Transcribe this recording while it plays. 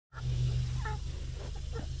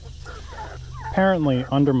Apparently,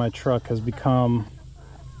 under my truck has become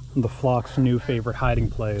the flock's new favorite hiding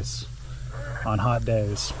place on hot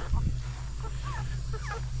days.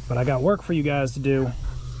 But I got work for you guys to do.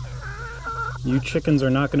 You chickens are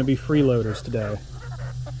not going to be freeloaders today.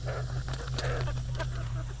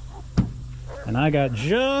 And I got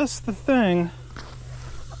just the thing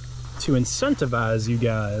to incentivize you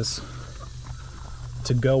guys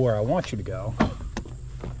to go where I want you to go.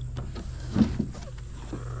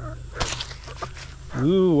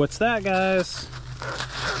 Ooh, what's that, guys?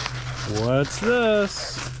 What's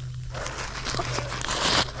this?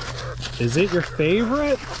 Is it your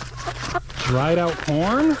favorite? Dried out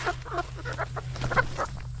corn?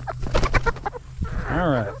 All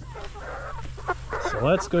right. So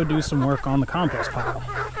let's go do some work on the compost pile.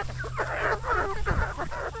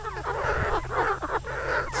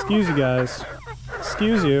 Excuse you guys.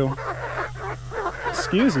 Excuse you.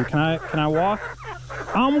 Excuse you. Can I walk?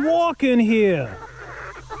 I'm walking here.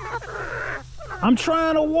 I'm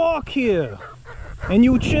trying to walk here. And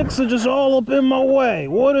you chicks are just all up in my way.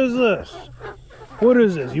 What is this? What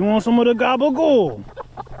is this? You want some of the gabagool?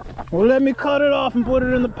 Well, let me cut it off and put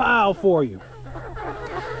it in the pile for you.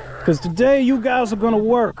 Because today you guys are going to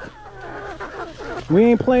work. We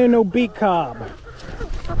ain't playing no beat cob.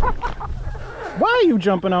 Why are you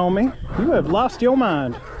jumping on me? You have lost your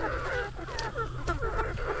mind.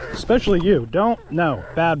 Especially you. No,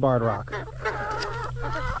 bad Bard Rock.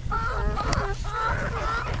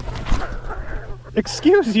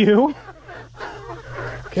 Excuse you?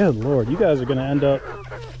 Good Lord, you guys are gonna end up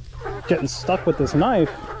getting stuck with this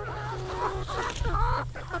knife.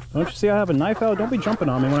 Don't you see I have a knife out? Don't be jumping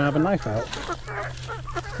on me when I have a knife out.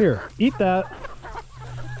 Here, eat that.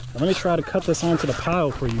 Let me try to cut this onto the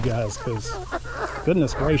pile for you guys, because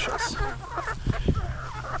goodness gracious.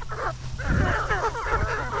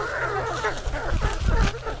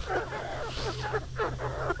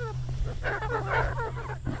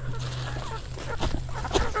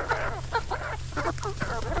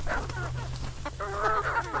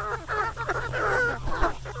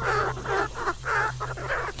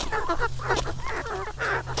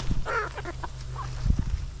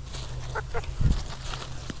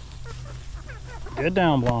 Get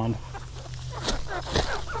down, blonde.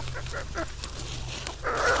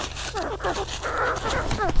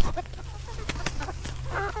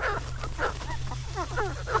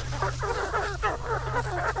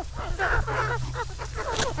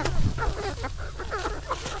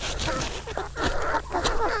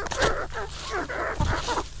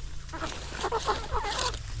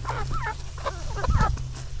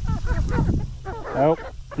 Nope,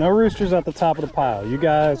 no roosters at the top of the pile. You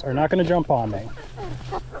guys are not going to jump on me.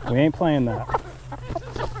 We ain't playing that.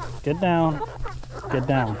 Get down. Get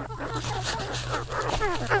down.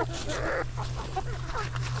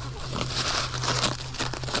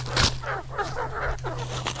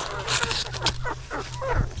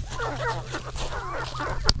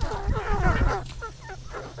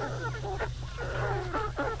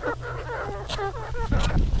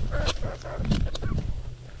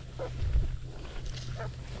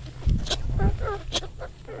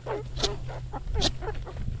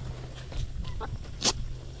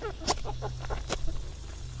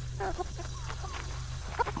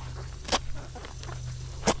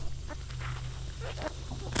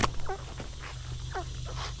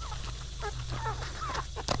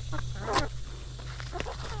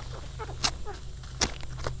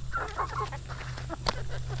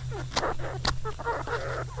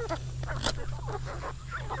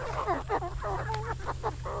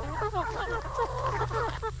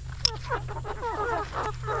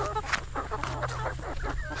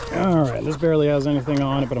 Alright, this barely has anything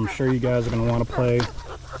on it, but I'm sure you guys are going to want to play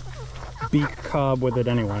beak cob with it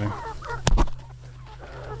anyway.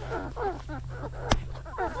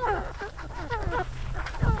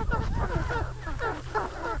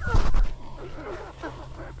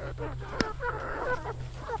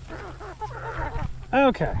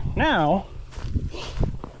 Okay, now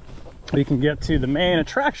we can get to the main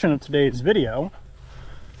attraction of today's video,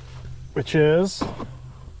 which is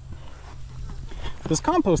this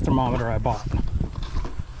compost thermometer I bought.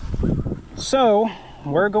 So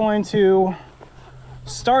we're going to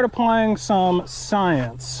start applying some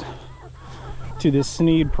science to this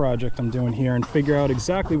Sneed project I'm doing here and figure out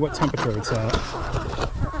exactly what temperature it's at.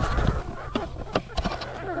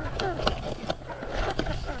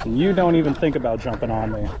 And you don't even think about jumping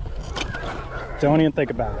on me. Don't even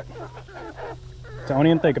think about it. Don't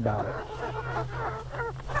even think about it.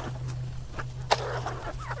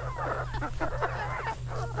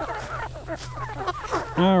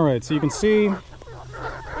 Alright, so you can see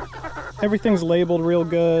everything's labeled real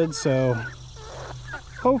good, so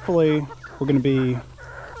hopefully we're going to be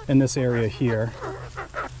in this area here.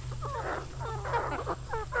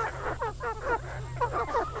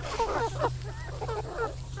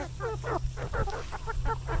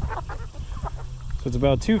 So it's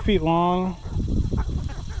about 2 feet long,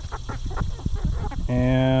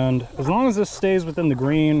 and as long as this stays within the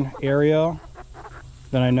green area,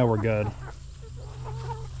 then I know we're good.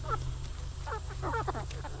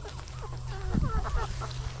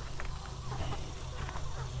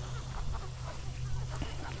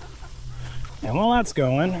 And while that's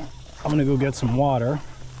going, I'm gonna go get some water,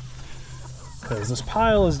 because this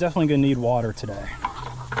pile is definitely gonna need water today.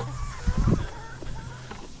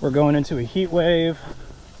 We're going into a heat wave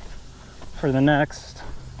for the next,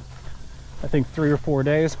 I think, 3 or 4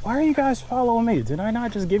 days. Why are you guys following me? Did I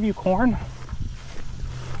not just give you corn?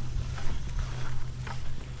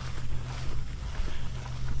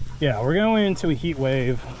 Yeah, we're going into a heat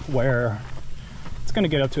wave where it's going to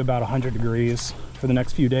get up to about 100 degrees for the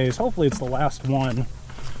next few days. Hopefully it's the last one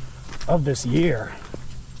of this year.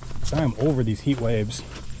 So I'm over these heat waves.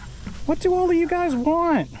 What do all of you guys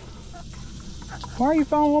want? Why are you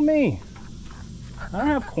following me? I don't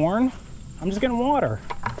have corn. I'm just getting water.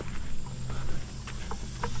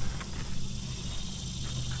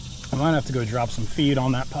 I might have to go drop some feed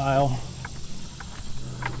on that pile.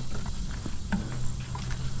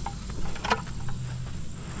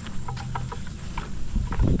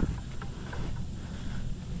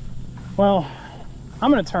 Well,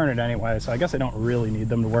 I'm gonna turn it anyway, so I guess I don't really need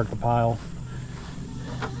them to work the pile.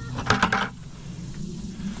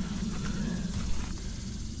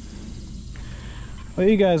 What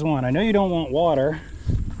do you guys want? I know you don't want water.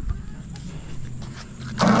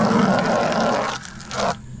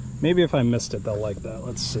 Maybe if I missed it, they'll like that.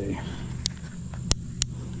 Let's see.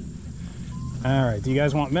 All right, do you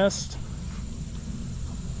guys want mist?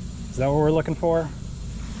 Is that what we're looking for?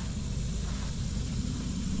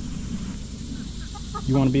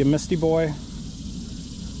 You want to be a misty boy?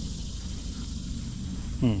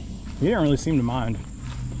 You didn't really seem to mind.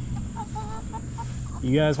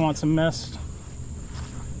 You guys want some mist?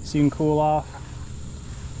 So you can cool off?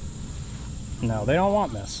 No, they don't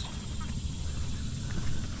want mist.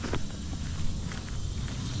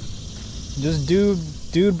 Just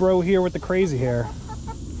dude bro here with the crazy hair.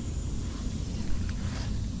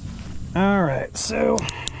 All right, so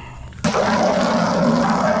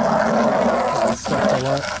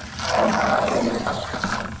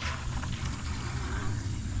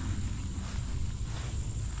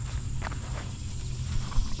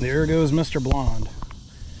there goes Mr. Blonde.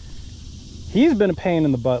 He's been a pain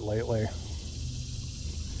in the butt lately,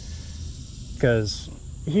 because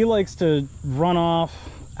he likes to run off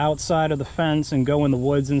outside of the fence and go in the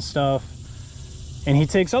woods and stuff, and he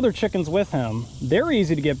takes other chickens with him. They're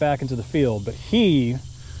easy to get back into the field, but he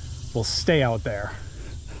will stay out there.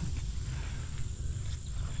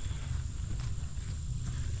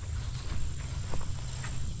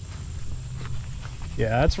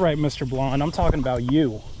 Yeah, that's right, Mr. Blonde. I'm talking about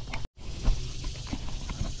you.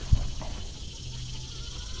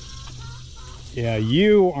 Yeah,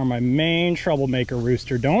 you are my main troublemaker,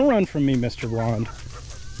 Rooster. Don't run from me, Mr. Blonde.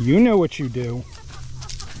 You know what you do.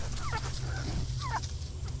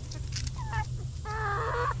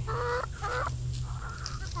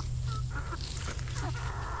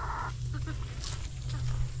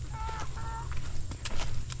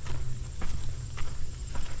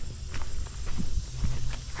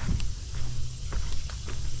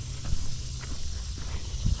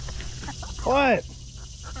 What?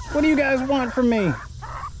 What do you guys want from me?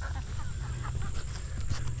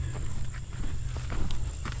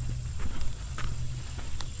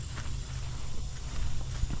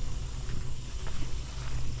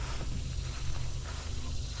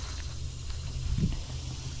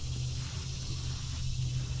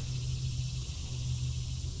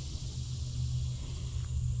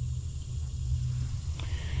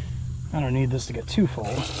 I don't need this to get too full.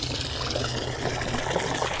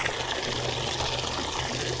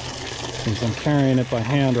 Since I'm carrying it by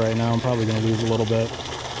hand right now, I'm probably going to lose a little bit.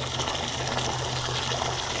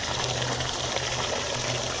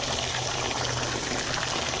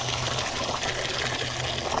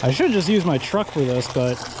 I should just use my truck for this,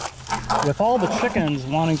 but with all the chickens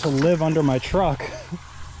wanting to live under my truck,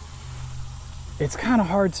 it's kind of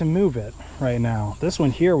hard to move it right now. This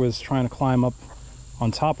one here was trying to climb up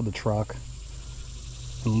on top of the truck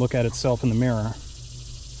and look at itself in the mirror.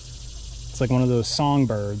 It's like one of those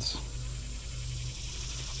songbirds.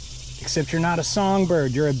 Except you're not a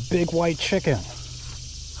songbird, you're a big white chicken.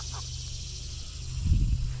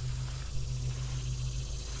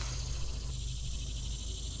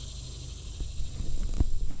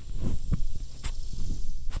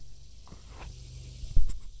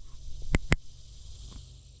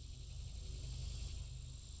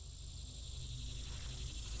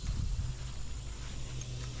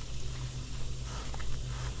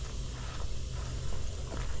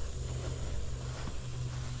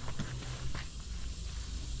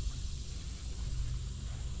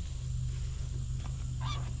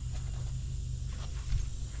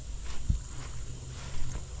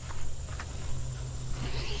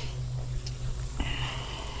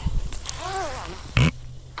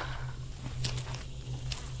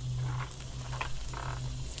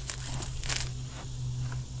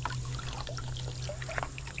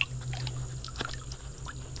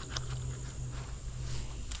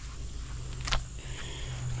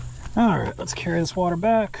 let's carry this water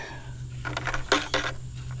back.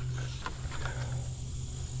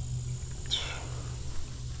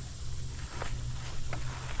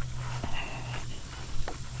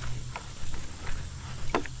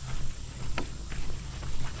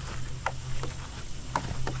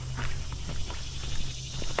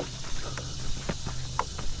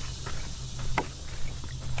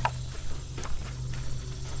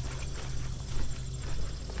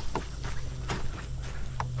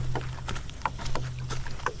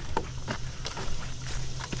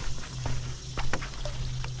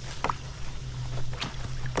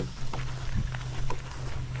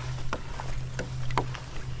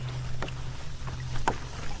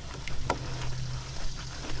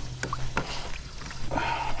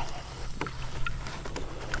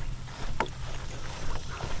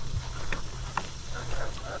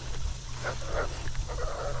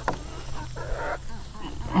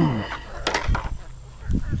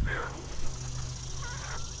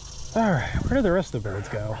 Alright, where did the rest of the birds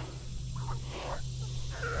go?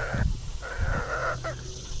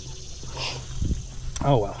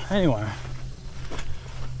 Oh well, anyway.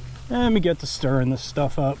 Let me get to stirring this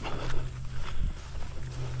stuff up.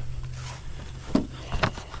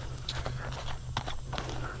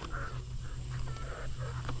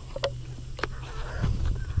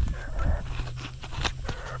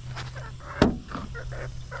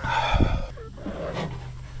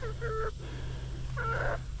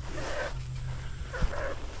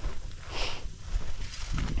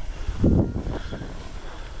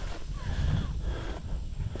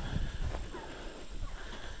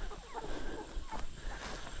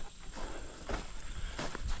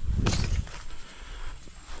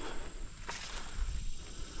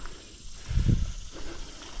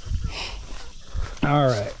 All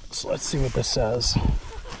right, so let's see what this says.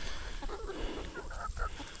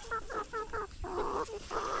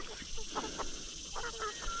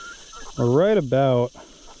 We're right about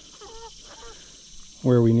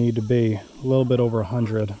where we need to be, a little bit over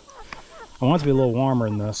 100. I want it to be a little warmer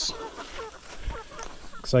than this,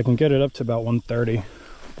 because I can get it up to about 130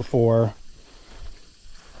 before,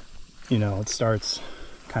 you know, it starts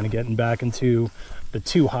kind of getting back into the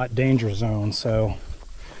too hot danger zone. So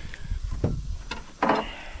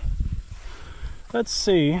let's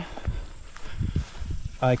see if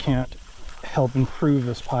I can't help improve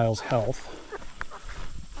this pile's health.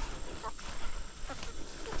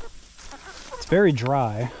 It's very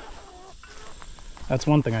dry. That's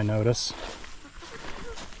one thing I notice.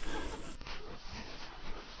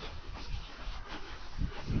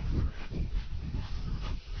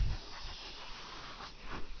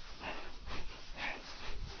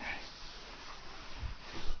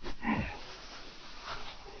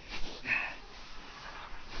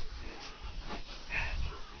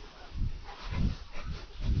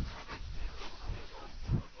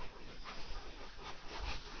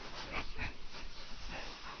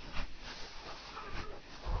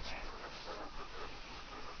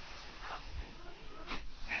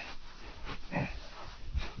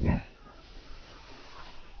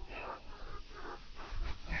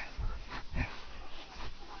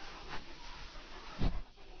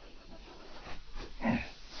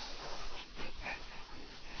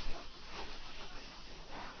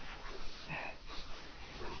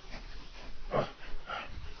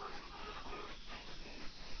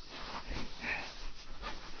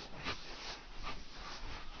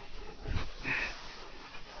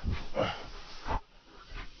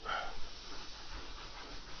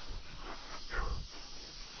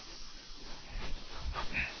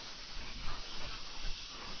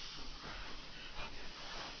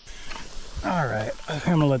 All right, I think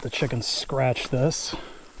I'm gonna let the chickens scratch this.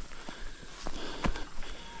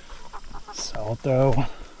 So I'll throw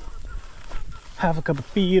half a cup of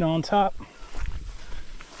feed on top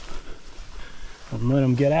and let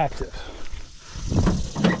them get active.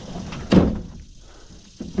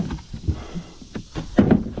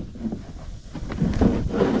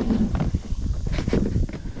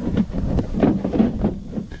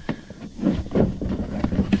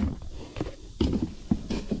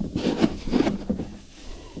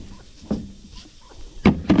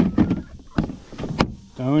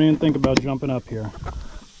 Don't even think about jumping up here.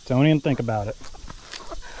 Don't even think about it.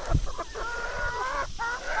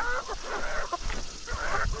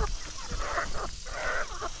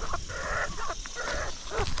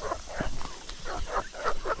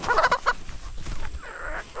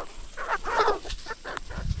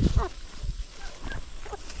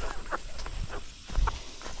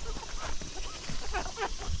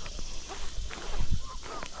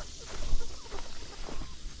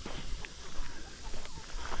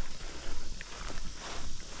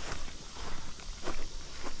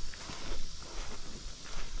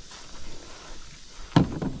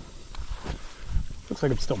 Looks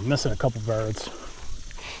like I'm still missing a couple birds.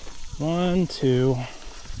 1, 2,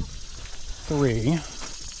 3.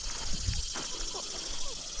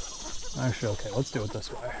 Actually, okay, let's do it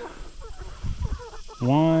this way.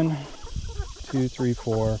 1, 2, 3,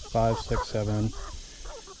 4, 5, 6, 7,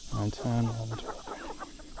 9, 10, 11, 12.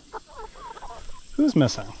 Who's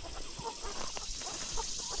missing?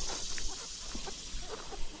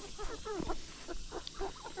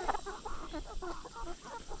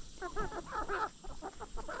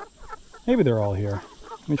 Maybe they're all here.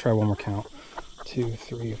 Let me try one more count. 2,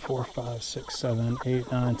 3, 4, 5, 6, 7, 8,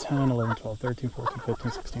 9, 10, 11, 12, 13, 14,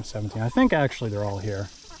 15, 16, 17. I think actually they're all here.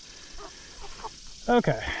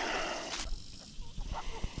 Okay.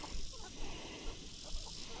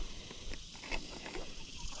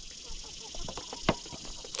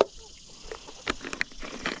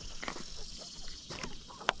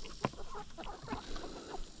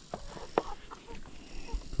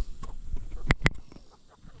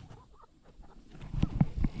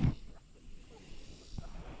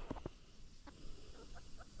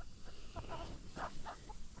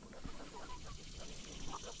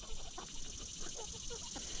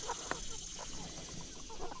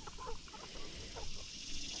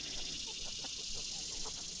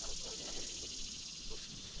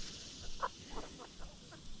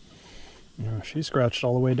 She scratched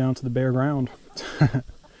all the way down to the bare ground. A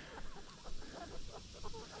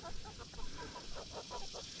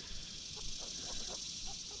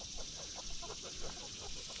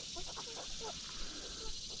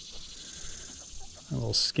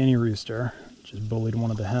little skinny rooster just bullied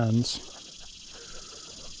one of the hens.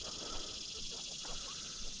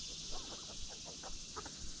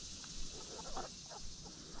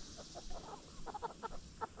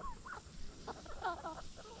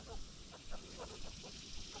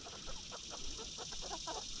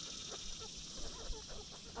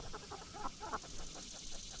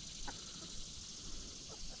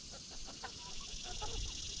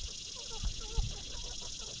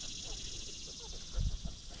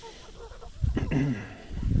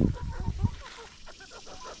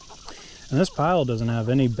 And this pile doesn't have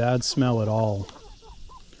any bad smell at all.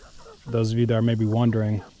 For those of you that are maybe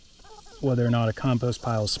wondering whether or not a compost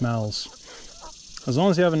pile smells. As long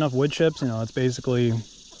as you have enough wood chips, you know, it's basically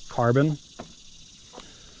carbon.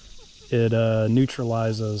 It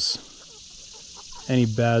neutralizes any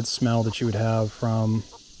bad smell that you would have from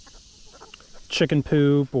chicken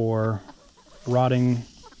poop or rotting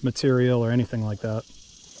material or anything like that.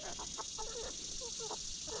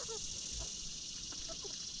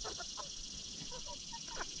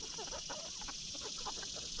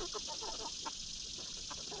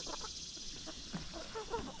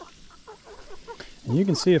 And you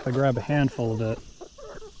can see if I grab a handful of it,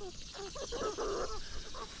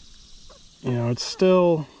 you know, it's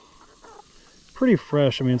still pretty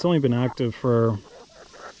fresh. I mean, it's only been active for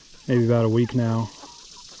maybe about a week now.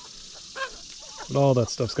 But all that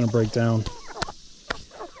stuff's going to break down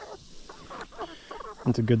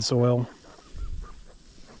into good soil.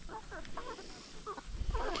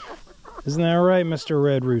 Isn't that right, Mr.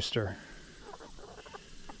 Red Rooster?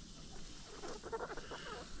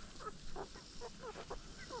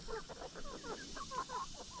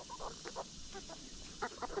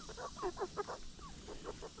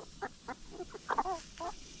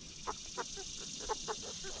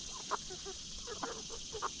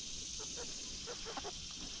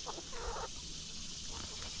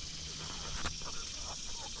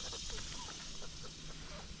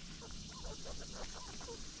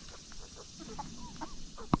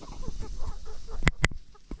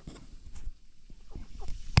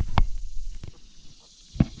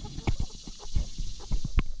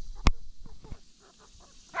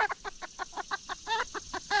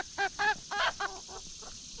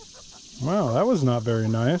 Wow, that was not very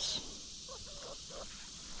nice.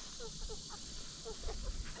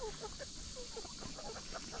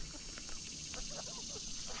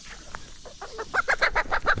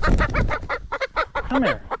 Come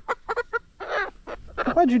here.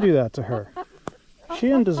 Why'd you do that to her? She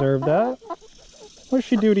didn't deserve that. What did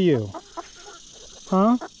she do to you?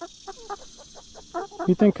 Huh?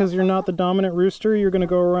 You think because you're not the dominant rooster, you're going to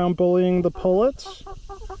go around bullying the pullets?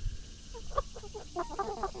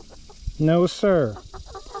 No, sir.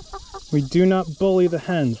 We do not bully the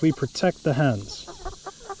hens. We protect the hens.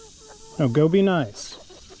 No, go be nice.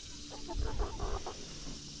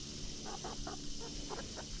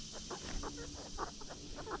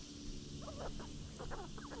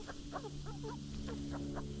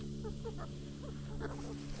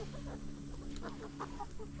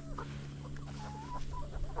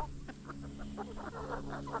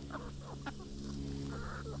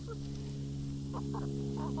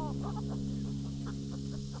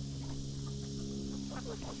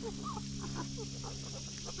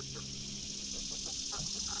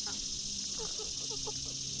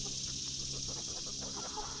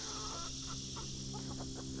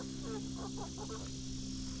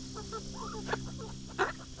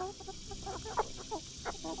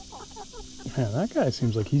 Man, that guy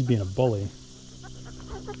seems like he's being a bully.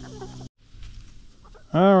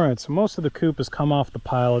 Alright, so most of the coop has come off the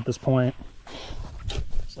pile at this point.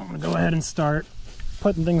 So I'm going to go ahead and start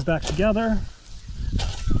putting things back together.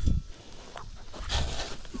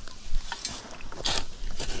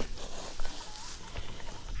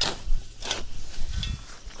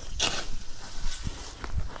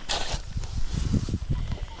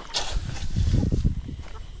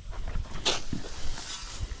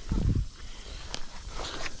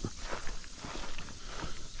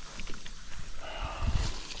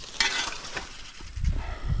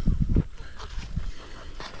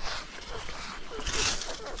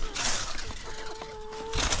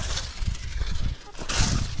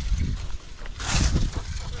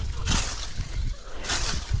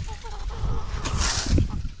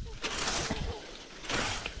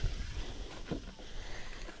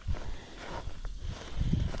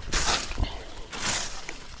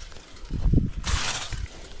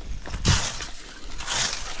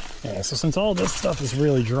 Yeah, so since all this stuff is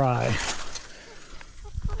really dry, I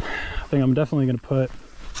think I'm definitely going to put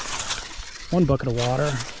 1 bucket of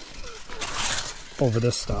water over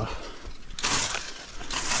this stuff.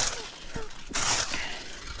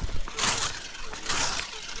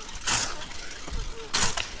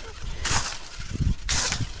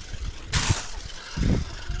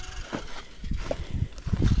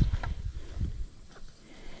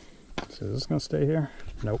 So is this going to stay here?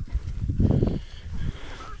 Nope.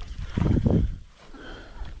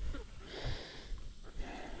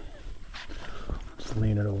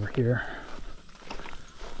 Lean it over here.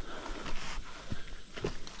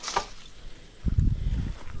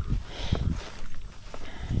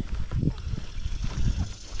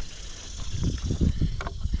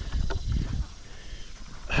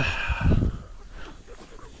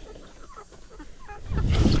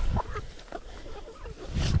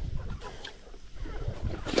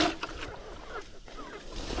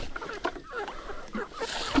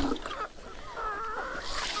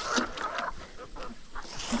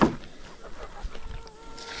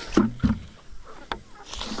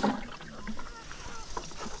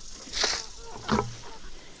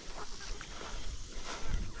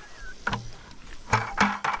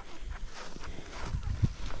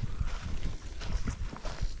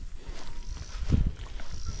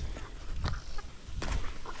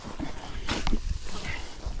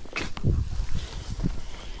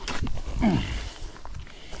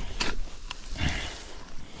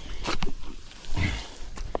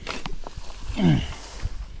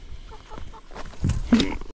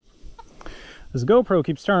 This GoPro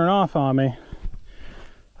keeps turning off on me.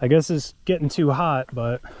 I guess it's getting too hot,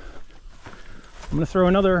 but I'm gonna throw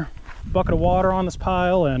another bucket of water on this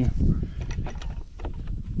pile and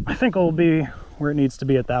I think it'll be where it needs to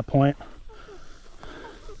be at that point.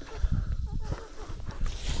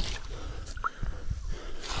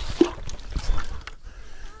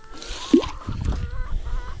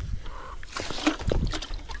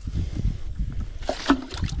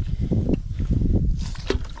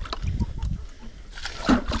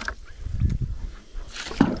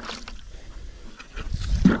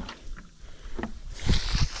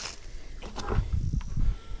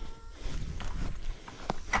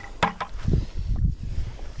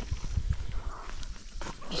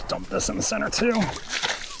 Dump this in the center too.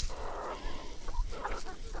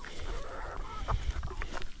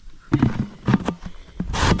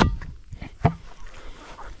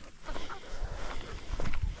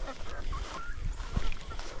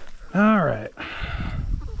 All right.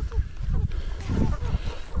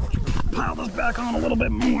 Pile this back on a little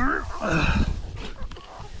bit more.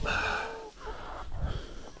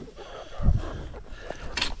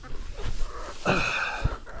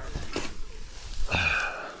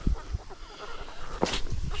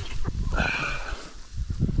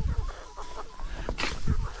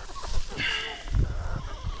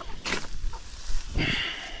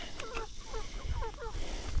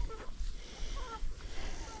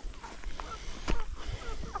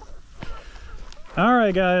 All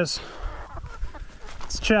right, guys,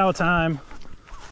 it's chow time.